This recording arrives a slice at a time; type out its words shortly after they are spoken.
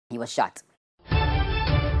he was shot.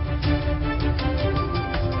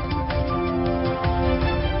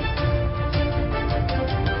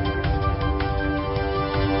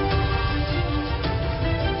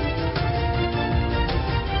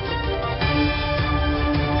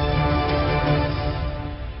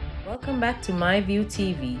 Welcome back to MyView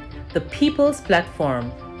TV, the people's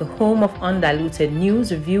platform, the home of undiluted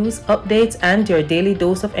news, reviews, updates, and your daily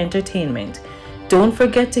dose of entertainment. Don't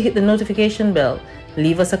forget to hit the notification bell,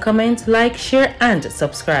 leave us a comment, like, share, and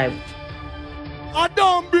subscribe. I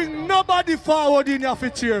don't bring nobody forward in your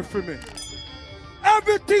cheer for me.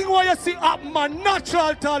 Everything what you see up my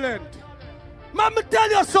natural talent. Let me tell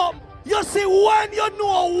you something. You see, when you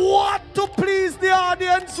know what to please the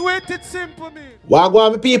audience with, it's simple, me.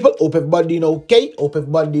 Wagwan, people. Hope everybody doing okay. Hope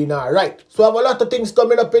everybody doing alright. So I have a lot of things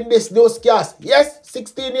coming up in this newscast. Yes,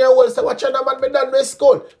 16-year-old say, watch a man me done with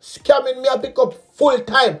school. Scamming me a pick up full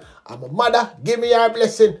time. I'm a mother. Give me your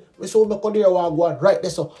blessing. We saw me come here Wagwan right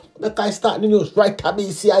there. So make I start the news right to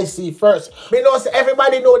BCIC first. Me know say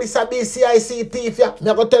everybody know this a BCIC thief. Yeah.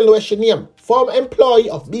 Me go tell you what she name. Former employee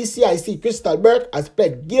of BCIC, Crystal Berger, has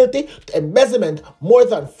pled guilty to embezzlement more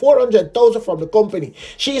than $400,000 from the company.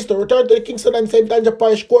 She is to return to the Kingston and St. Andrew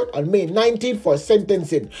Parish Court on May 19 for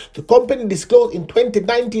sentencing. The company disclosed in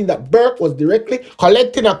 2019 that Berger was directly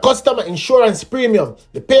collecting a customer insurance premium.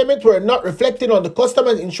 The payments were not reflecting on the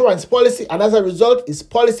customer's insurance policy, and as a result, his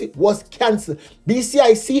policy was cancelled.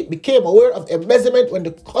 BCIC became aware of the embezzlement when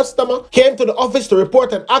the customer came to the office to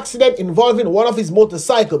report an accident involving one of his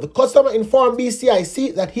motorcycles. The customer informed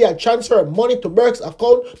BCIC that he had transferred money to Berger's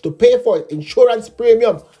account to pay for his insurance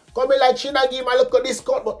premium. Come like she not give him a look at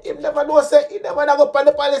discount, but him never know say he never go on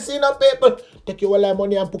the policy in paper. Take your wallet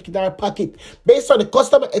money and put it in her pocket. Based on the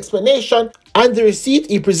customer explanation and the receipt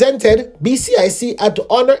he presented, BCIC had to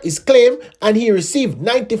honor his claim and he received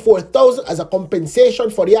 $94,000 as a compensation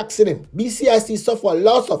for the accident. BCIC suffered a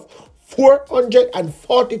loss of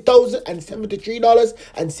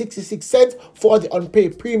 $440,073.66 for the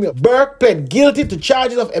unpaid premium. Berger pled guilty to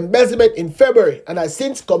charges of embezzlement in February and has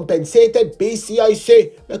since compensated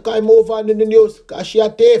BCIC. Make I move on in the news because she a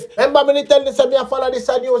thief. Remember me tell you me I follow this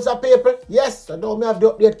news of paper? Yes, I know me have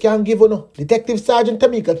the update can give you no. Detective Sergeant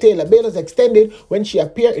Tamika Taylor bail was extended when she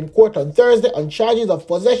appeared in court on Thursday on charges of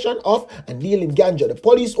possession of and dealing ganja. The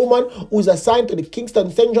policewoman, who is assigned to the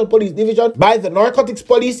Kingston Central Police Division by the Narcotics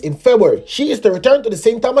Police in February. She is to return to the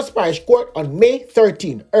St. Thomas Parish Court on May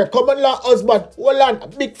 13. Her common law husband, hold on, a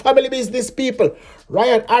big family business people,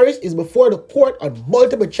 Ryan Harris, is before the court on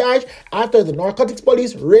multiple charges after the Narcotics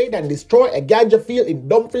Police raid and destroy a ganja field in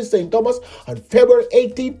Dumfries, St. Thomas on February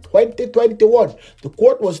 18, 2021. The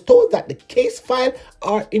court was told that the case file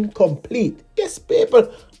are incomplete. Yes,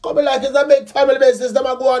 people, coming like it's a big family business that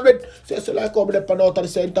I go on with. So like coming up and out of the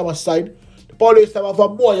St. Thomas side. Police have a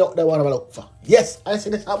boy out there want to look for. Yes, I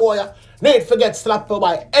see this a boy. Need forget slapped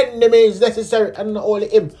by any means necessary, and not only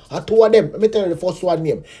him, or two of them. Let me tell you the first one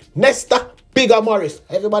name. Nesta Bigger Morris.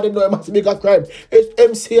 Everybody know him as bigger crime. It's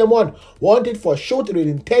MCM1, wanted for shooting with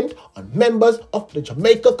intent on members of the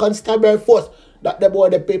Jamaica Constabulary Force. That the boy,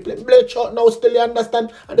 the people in Blake Short now still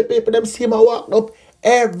understand, and the people them see him walking up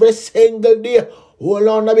every single day. Hold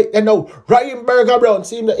on a bit, then now, Ryan Berger Brown,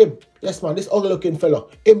 see him the him. Yes, man, this ugly looking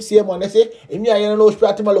fellow. MCM1, they say, him here, you know,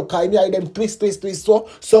 straight him a look, him here, them twist, so,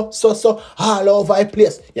 all over the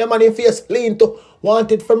place. Yeah, man, him face lean to,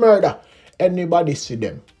 wanted for murder. Anybody see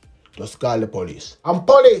them, just call the police. And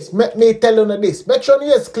police, make me tell you this, make sure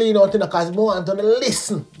you clean out, because I want to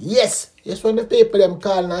listen. Yes, when the people them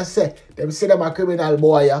call and say them a criminal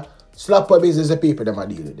boy, yeah. Slap a business, the people them are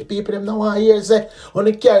dealing. The people them now want to hear say, when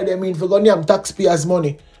they carry them in for going to taxpayers'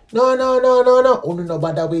 money. No. Only no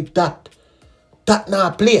bother with that. That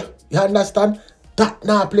not play. You understand? That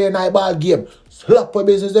not play in a ball game. Slap a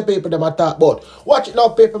business, the people them are talk about. Watch it now,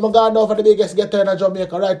 people. I'm going over the biggest getter in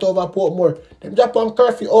Jamaica, right over Portmore. Them drop on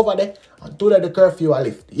curfew over there, and to the curfew will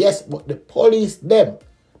lift. Yes, but the police, them,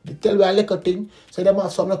 they tell me a little thing, so them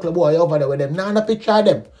have some little boy over there with them. Now, no picture of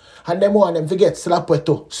them. And them want them to get slapped with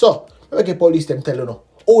too. So, make the police them tell you now,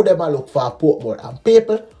 how them a look for a Portmore. And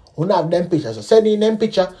people who have them pictures, so send in them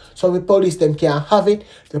picture so the police them can have it,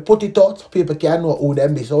 they put it out so people can know who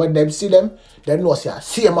them be. So when them see them, they know say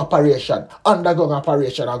same operation, underground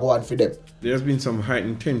operation are going for them. There's been some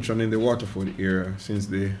heightened tension in the Waterford area since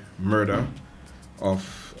the murder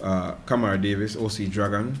of Kamara Davis, OC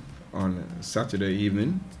Dragon, on Saturday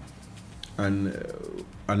evening, and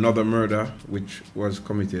another murder which was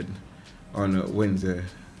committed on Wednesday,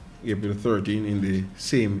 April 13, in the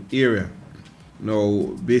same area.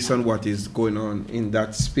 Now, based on what is going on in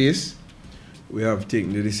that space, we have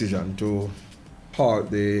taken the decision to halt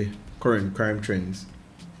the current crime trends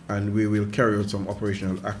and we will carry out some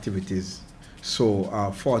operational activities. So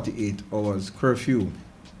 48 hours curfew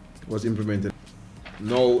was implemented.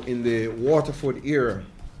 Now in the Waterford area,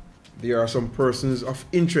 there are some persons of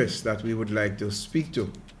interest that we would like to speak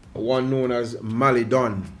to. One known as Mally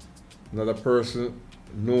Don, another person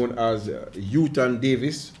known as Utan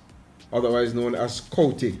Davis, otherwise known as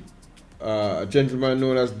Coty. A gentleman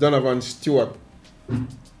known as Donovan Stewart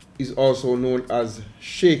is also known as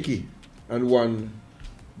Shaky, and one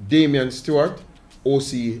Damian Stewart,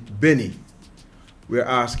 OC Benny. We're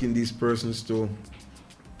asking these persons to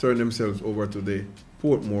turn themselves over to the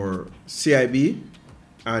Portmore CIB,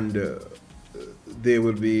 and they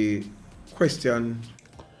will be questioned.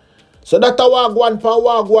 So that's a wagwan for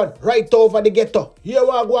wagwan, right over the ghetto. Here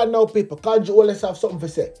wagwan now, people. Can't you always have something to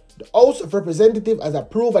say? The House of Representatives has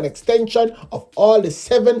approved an extension of all the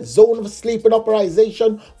 7 zones of sleeping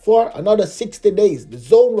authorization for another 60 days. The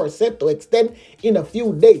zone were set to extend in a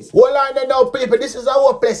few days. Hold on there now, people. This is a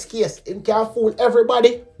hopeless case. It can't fool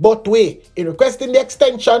everybody. But wait, in requesting the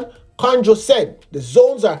extension, Conjo said the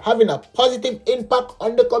zones are having a positive impact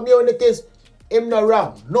on the communities. Him no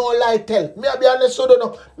wrong. No lie tell. Me be honest so don't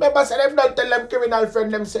know. Remember say them don't tell them criminal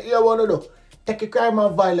friend them say you wanna do. Take a crime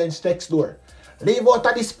and violence next door. Leave out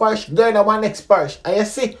of this parish, go in our next parish. And you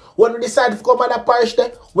see, when we decide to come on that parish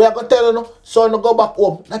there, we are going to tell you, so no go back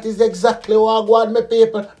home. That is exactly what I want my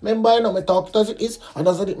people. Remember, you know, me talk as it is and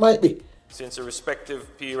as it might be. Since the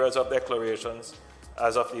respective periods of declarations,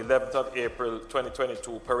 as of the 11th of April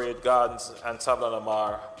 2022, Parade Gardens and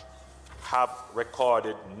Sablanamar have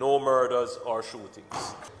recorded no murders or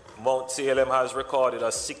shootings. Mount Salem has recorded a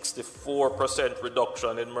 64%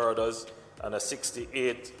 reduction in murders and a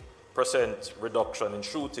 68% reduction in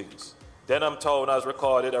shootings. Denham Town has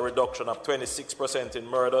recorded a reduction of 26% in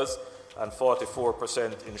murders and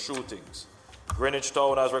 44% in shootings. Greenwich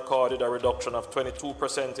Town has recorded a reduction of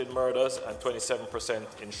 22% in murders and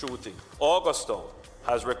 27% in shooting. Augustown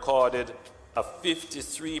has recorded a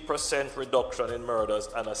 53% reduction in murders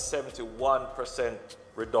and a 71%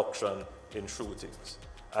 reduction in shootings.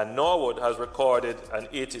 And Norwood has recorded an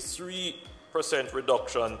 83%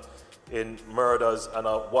 reduction in murders and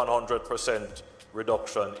a 100%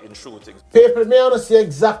 reduction in shootings. People may not see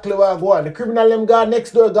exactly where I go on. The criminal them go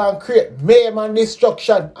next door go and create mayhem and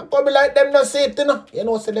destruction. And come like them not see it, you know. You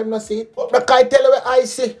know, say them not see it. But the guy tell you what I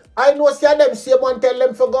see. I know see them see one tell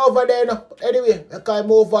them to go over there, you know. But anyway, the guy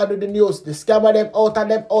move on to the news. The scammer them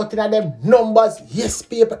out in them numbers. Yes,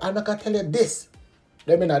 people. And I can tell you this.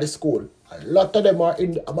 Them in the school. A lot of them are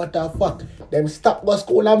in a matter of fact. Them stop go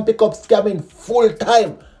school and pick up scamming full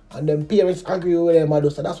time. And them parents agree with them.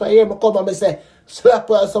 So that's why I hear me come and me say, slap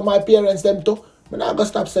well some of my parents them too. I'm not going to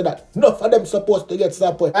stop say that. Enough of them supposed to get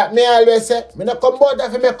slapped with. Like me always say, I'm not come out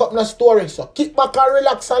if I make up no story. So keep back and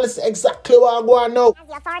relax and listen exactly what I'm going now. As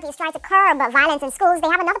the authorities try to curb violence in schools, they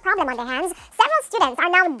have another problem on their hands. Several students are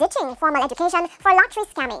now ditching formal education for lottery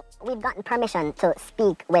scamming. We've gotten permission to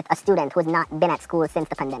speak with a student who's not been at school since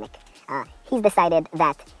the pandemic. He's decided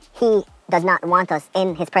that he does not want us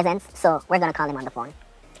in his presence, so we're going to call him on the phone.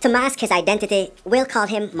 To mask his identity, we'll call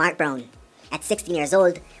him Mark Brown. At 16 years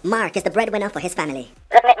old, Mark is the breadwinner for his family.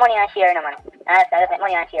 Just make money on share, no man. Just make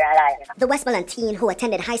money on share, I lie. The Westmoreland teen who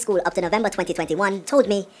attended high school up to November 2021 told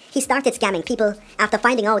me he started scamming people after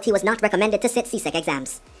finding out he was not recommended to sit CSEC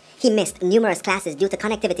exams. He missed numerous classes due to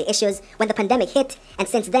connectivity issues when the pandemic hit, and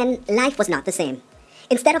since then, life was not the same.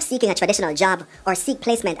 Instead of seeking a traditional job or seek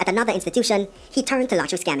placement at another institution, he turned to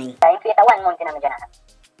lottery scamming. I create a 1 month in a journal.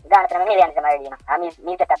 Gone to millions of already, you know. I mean,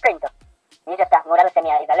 just a print. Me just a model semi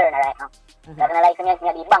is a learner right now.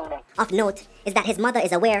 Of note is that his mother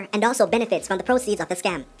is aware and also benefits from the proceeds of the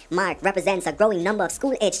scam. Mark represents a growing number of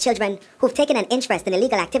school-aged children who've taken an interest in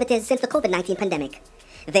illegal activities since the COVID-19 pandemic.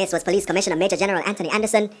 This was Police Commissioner Major General Anthony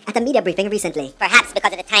Anderson at a media briefing recently. Perhaps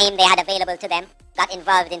because of the time they had available to them, got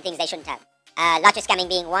involved in things they shouldn't have. Lottery scamming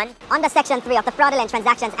being one. Under Section 3 of the Fraudulent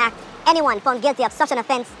Transactions Act, anyone found guilty of such an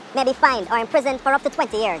offense may be fined or imprisoned for up to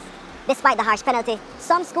 20 years. Despite the harsh penalty,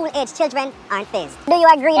 some school-aged children aren't fazed. Do you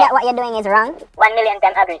agree that what you're doing is wrong? 1 million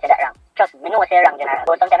times agree to that wrong. Trust me, know say wrong, General.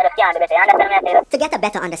 But sometimes I just can't do better. You understand me? To get a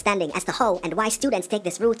better understanding as to how and why students take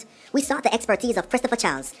this route, we sought the expertise of Christopher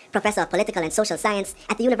Charles, Professor of Political and Social Science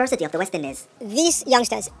at the University of the West Indies. These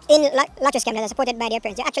youngsters in lottery scams that are supported by their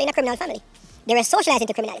parents, they're actually in a criminal family. They were socialized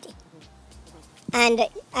into criminality. And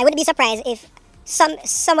I wouldn't be surprised if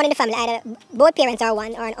someone in the family, either both parents or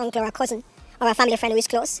one, or an uncle or a cousin, or a family friend who is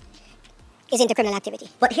close, is into criminal activity.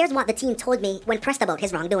 But here's what the teen told me when pressed about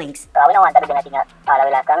his wrongdoings. We don't want that to be anything all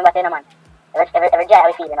our life. Remember saying, man, every day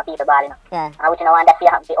we feel, you know, people bad, you know. Yeah. And we don't want that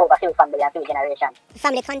to happen to over few family and few generations. The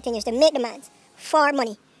family continues to make demands for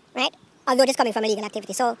money, right? although it's coming from illegal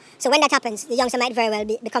activity. So when that happens, the youngster might very well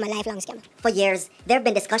become a lifelong scammer. For years, there have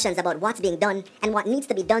been discussions about what's being done and what needs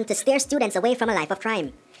to be done to steer students away from a life of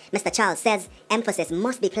crime. Mr. Charles says emphasis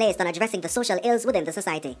must be placed on addressing the social ills within the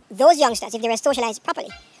society. Those youngsters, if they were socialized properly,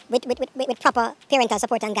 with proper parental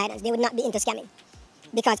support and guidance, they would not be into scamming.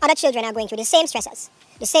 Because other children are going through the same stresses,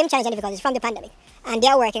 the same challenges and difficulties from the pandemic. And they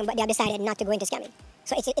are working, but they have decided not to go into scamming.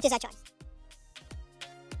 So it is a choice.